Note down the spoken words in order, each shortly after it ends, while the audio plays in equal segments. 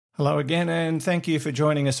Hello again, and thank you for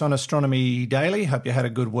joining us on Astronomy Daily. Hope you had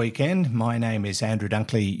a good weekend. My name is Andrew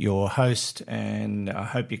Dunkley, your host, and I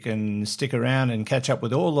hope you can stick around and catch up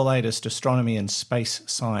with all the latest astronomy and space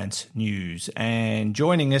science news. And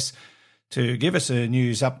joining us to give us a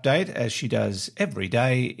news update, as she does every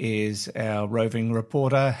day, is our roving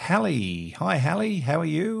reporter, Hallie. Hi, Hallie. How are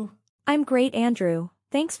you? I'm great, Andrew.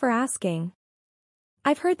 Thanks for asking.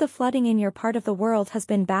 I've heard the flooding in your part of the world has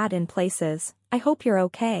been bad in places. I hope you're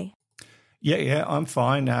okay. Yeah, I'm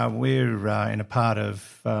fine. We're in a part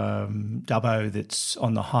of Dubbo that's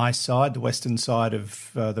on the high side, the western side of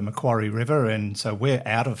the Macquarie River, and so we're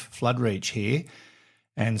out of flood reach here.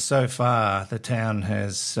 And so far, the town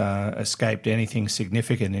has escaped anything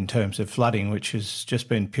significant in terms of flooding, which has just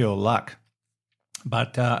been pure luck.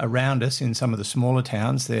 But around us, in some of the smaller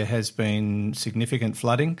towns, there has been significant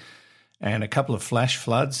flooding and a couple of flash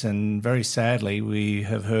floods, and very sadly, we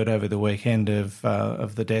have heard over the weekend of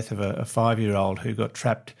the death of a 5-year-old who got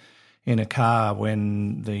trapped in a car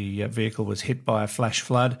when the vehicle was hit by a flash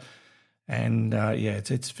flood. And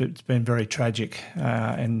it's been very tragic,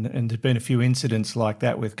 and there's been a few incidents like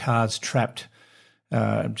that with cars trapped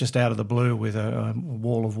just out of the blue with a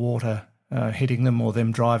wall of water hitting them, or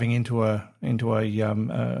them driving into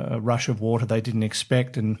a rush of water they didn't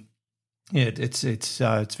expect. And yeah,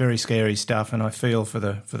 it's very scary stuff, and I feel for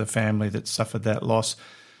the family that suffered that loss.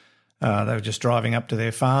 They were just driving up to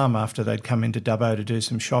their farm after they'd come into Dubbo to do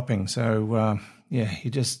some shopping. So you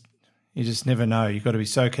just never know. You've got to be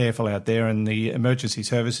so careful out there, and the emergency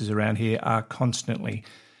services around here are constantly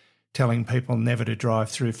telling people never to drive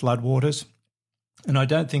through floodwaters. And I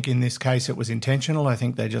don't think in this case it was intentional. I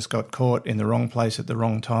think they just got caught in the wrong place at the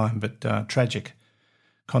wrong time, but tragic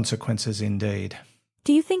consequences indeed.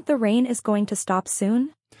 Do you think the rain is going to stop soon?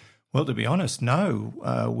 Well, to be honest, no.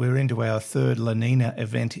 We're into our third La Nina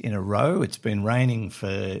event in a row. It's been raining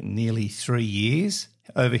for nearly 3 years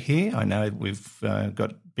over here. I know we've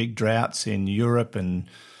got big droughts in Europe and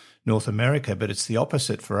North America, but it's the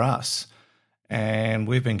opposite for us. And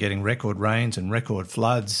we've been getting record rains and record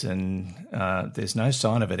floods, and there's no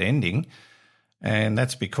sign of it ending. And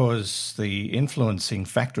that's because the influencing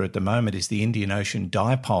factor at the moment is the Indian Ocean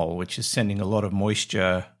dipole, which is sending a lot of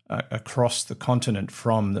moisture across the continent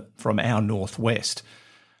from our northwest,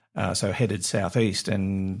 so headed southeast.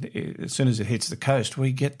 And as soon as it hits the coast,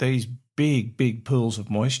 we get these big pools of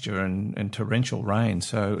moisture and torrential rain.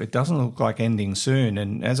 So it doesn't look like ending soon.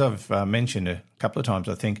 And as I've mentioned a couple of times,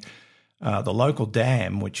 I think the local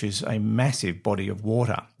dam, which is a massive body of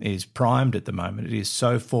water, is primed at the moment. It is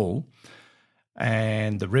so full.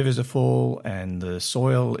 And the rivers are full, and the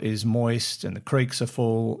soil is moist, and the creeks are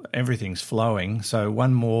full. Everything's flowing. So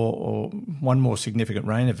one more significant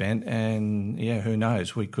rain event, and who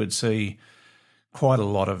knows? We could see quite a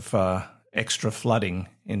lot of extra flooding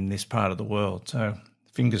in this part of the world. So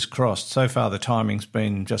fingers crossed. So far, the timing's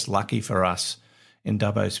been just lucky for us in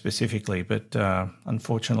Dubbo specifically, but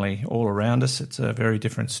unfortunately, all around us, it's a very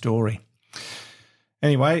different story.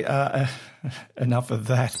 Anyway, enough of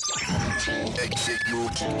that.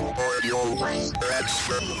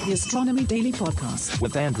 The Astronomy Daily Podcast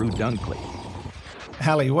with Andrew Dunkley.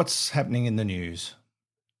 Hallie, what's happening in the news?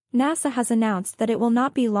 NASA has announced that it will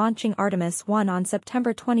not be launching Artemis 1 on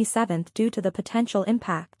September 27th due to the potential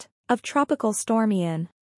impact of Tropical Storm Ian.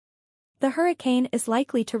 The hurricane is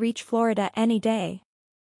likely to reach Florida any day.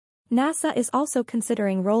 NASA is also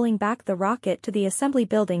considering rolling back the rocket to the assembly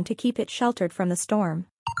building to keep it sheltered from the storm.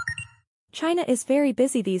 China is very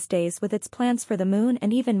busy these days with its plans for the Moon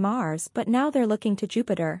and even Mars, but now they're looking to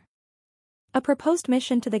Jupiter. A proposed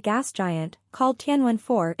mission to the gas giant, called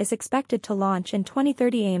Tianwen-4, is expected to launch in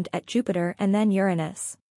 2030 aimed at Jupiter and then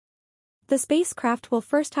Uranus. The spacecraft will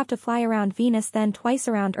first have to fly around Venus, then twice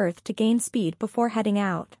around Earth to gain speed before heading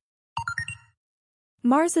out.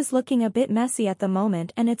 Mars is looking a bit messy at the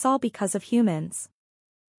moment, and it's all because of humans.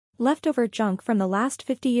 Leftover junk from the last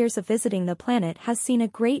 50 years of visiting the planet has seen a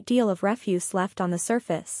great deal of refuse left on the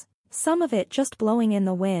surface, some of it just blowing in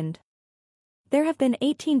the wind. There have been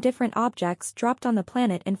 18 different objects dropped on the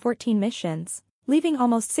planet in 14 missions, leaving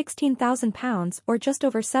almost 16,000 pounds or just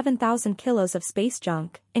over 7,000 kilos of space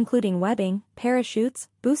junk, including webbing, parachutes,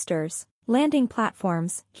 boosters, landing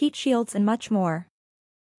platforms, heat shields and much more.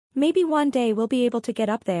 Maybe one day we'll be able to get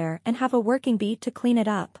up there and have a working beat to clean it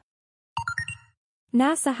up.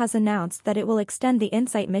 NASA has announced that it will extend the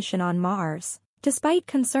InSight mission on Mars, despite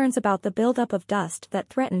concerns about the buildup of dust that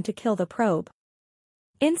threatened to kill the probe.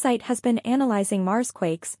 InSight has been analyzing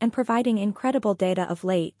Marsquakes and providing incredible data of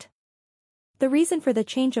late. The reason for the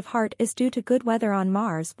change of heart is due to good weather on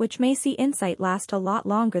Mars, which may see InSight last a lot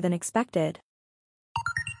longer than expected.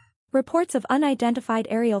 Reports of unidentified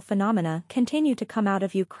aerial phenomena continue to come out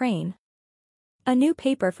of Ukraine. A new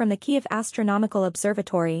paper from the Kyiv Astronomical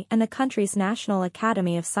Observatory and the country's National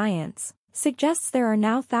Academy of Science suggests there are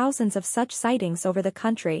now thousands of such sightings over the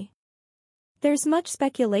country. There's much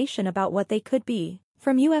speculation about what they could be,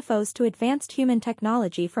 from UFOs to advanced human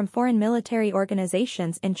technology from foreign military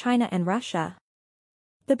organizations in China and Russia.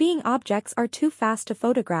 The being objects are too fast to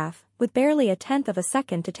photograph, with barely a tenth of a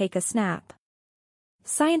second to take a snap.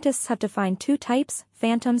 Scientists have defined two types,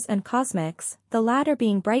 phantoms and cosmics, the latter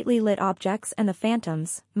being brightly lit objects and the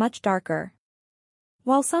phantoms, much darker.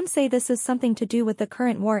 While some say this is something to do with the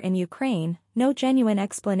current war in Ukraine, no genuine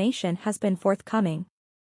explanation has been forthcoming.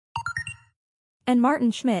 And Martin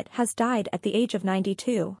Schmidt has died at the age of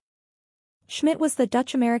 92. Schmidt was the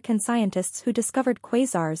Dutch-American scientist who discovered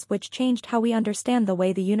quasars, which changed how we understand the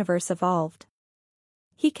way the universe evolved.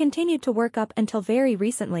 He continued to work up until very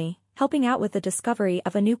recently, helping out with the discovery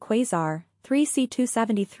of a new quasar,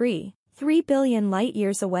 3C273, 3 billion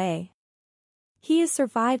light-years away. He is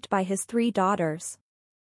survived by his 3 daughters.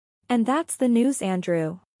 And that's the news,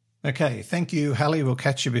 Andrew. Okay, thank you, Hallie. We'll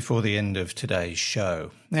catch you before the end of today's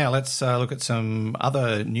show. Now let's look at some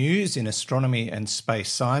other news in astronomy and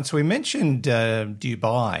space science. We mentioned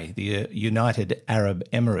Dubai, the United Arab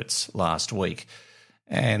Emirates, last week,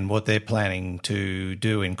 and what they're planning to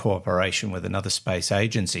do in cooperation with another space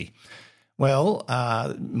agency. Well,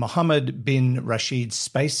 Mohammed bin Rashid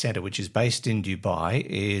Space Centre, which is based in Dubai,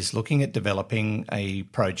 is looking at developing a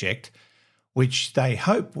project which they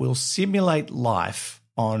hope will simulate life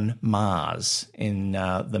on Mars in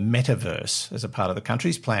the metaverse as a part of the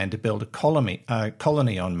country's plan to build a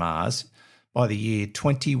colony on Mars by the year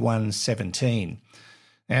 2117.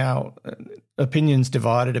 Now, opinions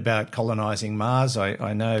divided about colonising Mars.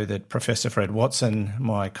 I know that Professor Fred Watson,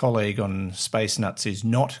 my colleague on Space Nuts, is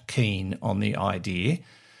not keen on the idea,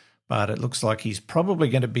 but it looks like he's probably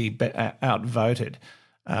going to be outvoted.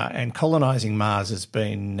 And colonising Mars has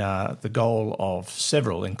been the goal of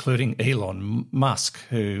several, including Elon Musk,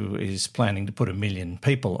 who is planning to put 1 million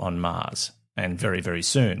people on Mars, and very, very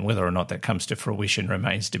soon. Whether or not that comes to fruition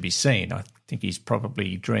remains to be seen. I think he's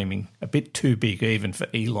probably dreaming a bit too big even for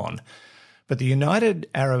Elon. But the United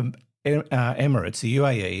Arab Emirates, the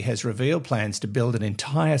UAE, has revealed plans to build an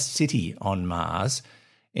entire city on Mars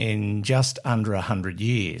in just under 100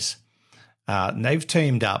 years. And they've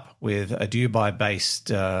teamed up with a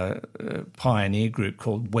Dubai-based pioneer group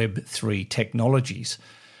called Web3 Technologies,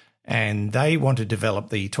 and they want to develop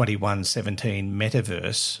the 2117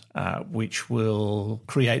 metaverse, which will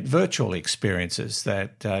create virtual experiences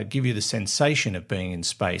that give you the sensation of being in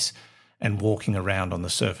space and walking around on the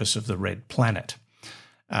surface of the red planet.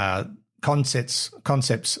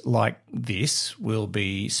 Concepts like this will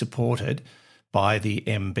be supported by the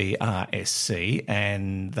MBRSC,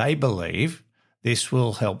 and they believe this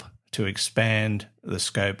will help to expand the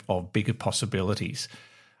scope of bigger possibilities.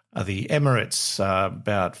 The Emirates,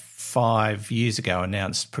 about 5 years ago,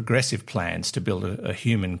 announced progressive plans to build a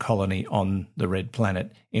human colony on the red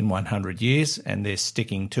planet in 100 years, and they're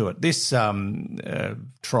sticking to it. This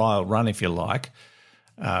trial run, if you like,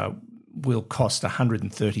 will cost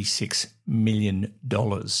 $136 million.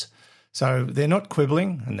 So they're not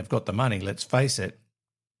quibbling, and they've got the money, let's face it.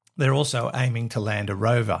 They're also aiming to land a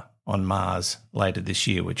rover on Mars later this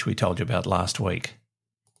year, which we told you about last week.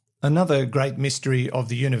 Another great mystery of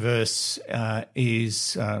the universe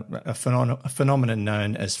is a phenomenon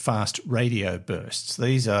known as fast radio bursts.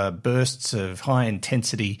 These are bursts of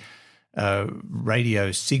high-intensity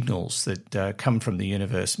radio signals that come from the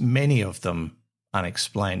universe, many of them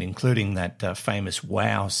unexplained, including that famous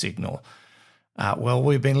wow signal. Well,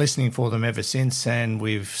 we've been listening for them ever since, and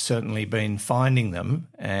we've certainly been finding them.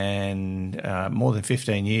 And more than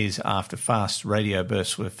 15 years after fast radio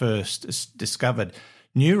bursts were first discovered,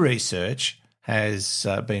 new research has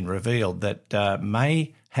been revealed that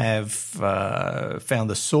may have found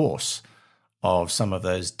the source of some of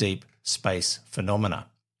those deep space phenomena.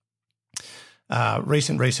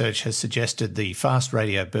 Recent research has suggested the fast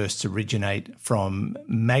radio bursts originate from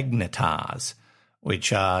magnetars,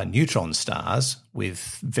 which are neutron stars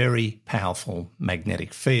with very powerful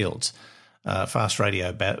magnetic fields. Fast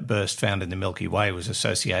radio burst found in the Milky Way was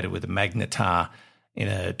associated with a magnetar in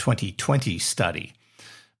a 2020 study.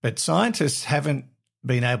 But scientists haven't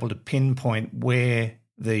been able to pinpoint where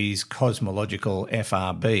these cosmological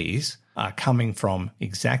FRBs are coming from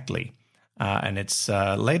exactly. And it's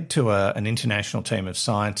led to an international team of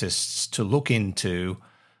scientists to look into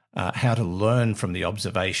how to learn from the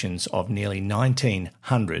observations of nearly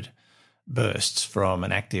 1,900 bursts from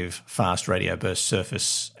an active fast radio burst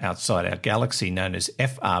surface outside our galaxy known as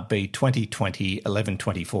FRB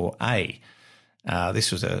 2020-1124A.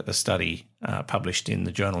 This was a study published in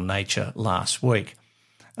the journal Nature last week.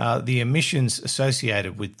 The emissions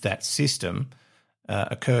associated with that system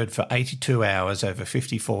occurred for 82 hours over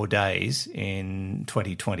 54 days in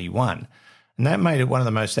 2021. And that made it one of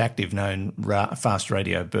the most active known fast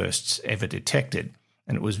radio bursts ever detected.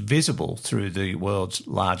 And it was visible through the world's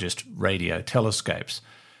largest radio telescopes.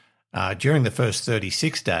 During the first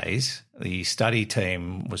 36 days, the study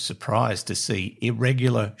team was surprised to see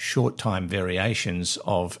irregular short-time variations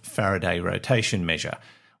of Faraday rotation measure,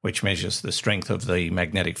 which measures the strength of the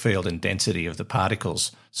magnetic field and density of the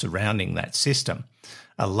particles surrounding that system.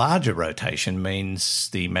 A larger rotation means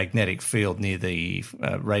the magnetic field near the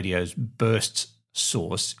radio's burst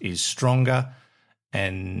source is stronger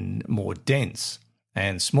and more dense,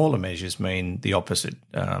 and smaller measures mean the opposite,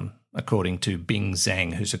 according to Bing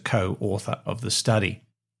Zhang, who's a co-author of the study.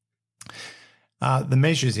 The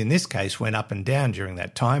measures in this case went up and down during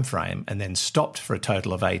that time frame and then stopped for a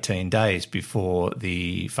total of 18 days before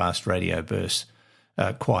the fast radio burst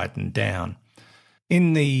quietened down.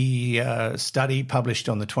 In the study published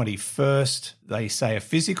on the 21st, they say a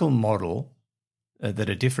physical model that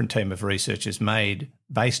a different team of researchers made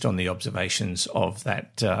based on the observations of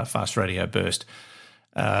that fast radio burst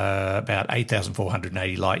about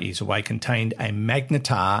 8,480 light years away contained a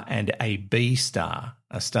magnetar and a B star,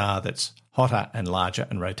 a star that's hotter and larger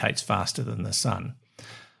and rotates faster than the sun.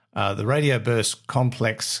 The radio burst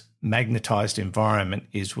complex magnetized environment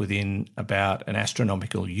is within about an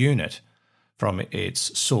astronomical unit from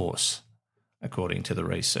its source, according to the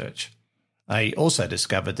research. They also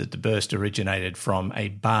discovered that the burst originated from a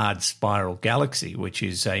barred spiral galaxy, which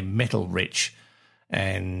is a metal-rich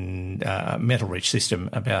system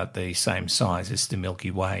about the same size as the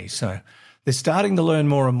Milky Way. So they're starting to learn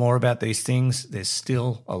more and more about these things. There's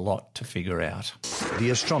still a lot to figure out.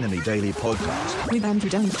 The Astronomy Daily Podcast with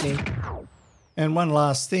Andrew Dunkley. And one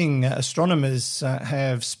last thing, astronomers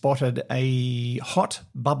have spotted a hot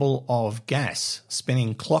bubble of gas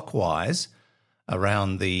spinning clockwise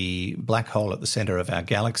around the black hole at the centre of our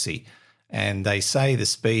galaxy. And they say the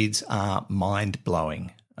speeds are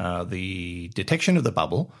mind-blowing. The detection of the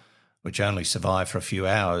bubble, which only survived for a few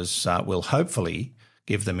hours, will hopefully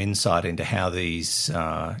give them insight into how these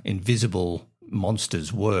invisible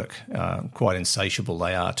monsters work. Quite insatiable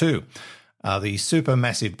they are too. The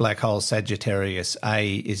supermassive black hole Sagittarius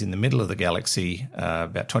A is in the middle of the galaxy,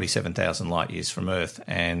 about 27,000 light years from Earth,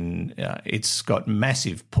 and it's got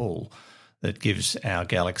massive pull that gives our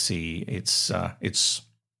galaxy its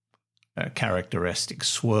characteristic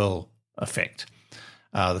swirl effect.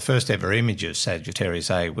 The first ever image of Sagittarius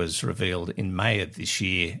A was revealed in May of this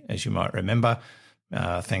year, as you might remember,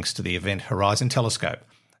 thanks to the Event Horizon Telescope,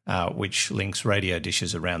 which links radio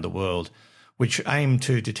dishes around the world, which aim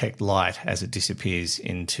to detect light as it disappears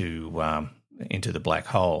into the black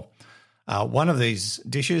hole. One of these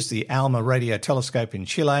dishes, the ALMA radio telescope in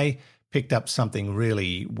Chile, picked up something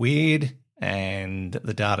really weird, and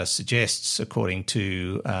the data suggests, according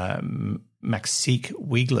to Maxike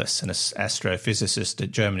Wiegless, an astrophysicist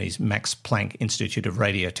at Germany's Max Planck Institute of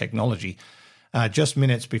Radiotechnology, just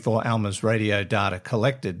minutes before ALMA's radio data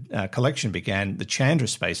collection began, the Chandra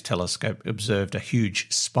Space Telescope observed a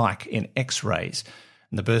huge spike in X-rays.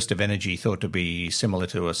 And the burst of energy, thought to be similar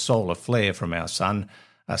to a solar flare from our sun,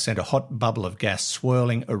 sent a hot bubble of gas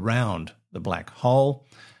swirling around the black hole.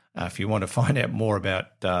 If you want to find out more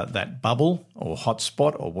about that bubble or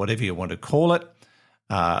hotspot or whatever you want to call it,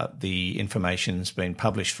 the information's been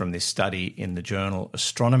published from this study in the journal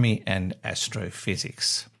Astronomy and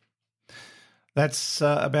Astrophysics. That's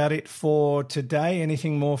about it for today.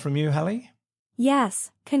 Anything more from you, Hallie? Yes,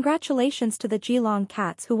 congratulations to the Geelong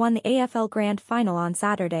Cats who won the AFL Grand Final on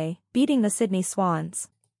Saturday, beating the Sydney Swans.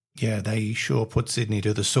 Yeah, they sure put Sydney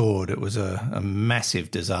to the sword. It was a massive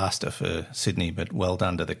disaster for Sydney, but well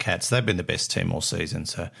done to the Cats. They've been the best team all season,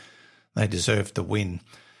 so they deserve the win.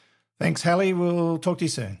 Thanks, Hallie. We'll talk to you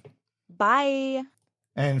soon. Bye.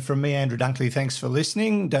 And from me, Andrew Dunkley, thanks for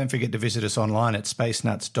listening. Don't forget to visit us online at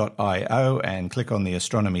spacenuts.io and click on the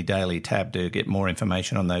Astronomy Daily tab to get more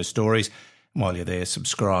information on those stories. While you're there,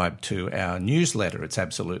 subscribe to our newsletter. It's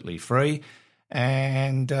absolutely free.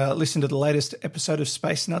 And listen to the latest episode of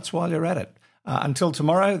Space Nuts while you're at it. Until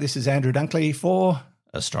tomorrow, this is Andrew Dunkley for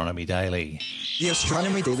Astronomy Daily. The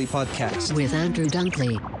Astronomy Daily Podcast with Andrew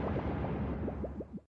Dunkley.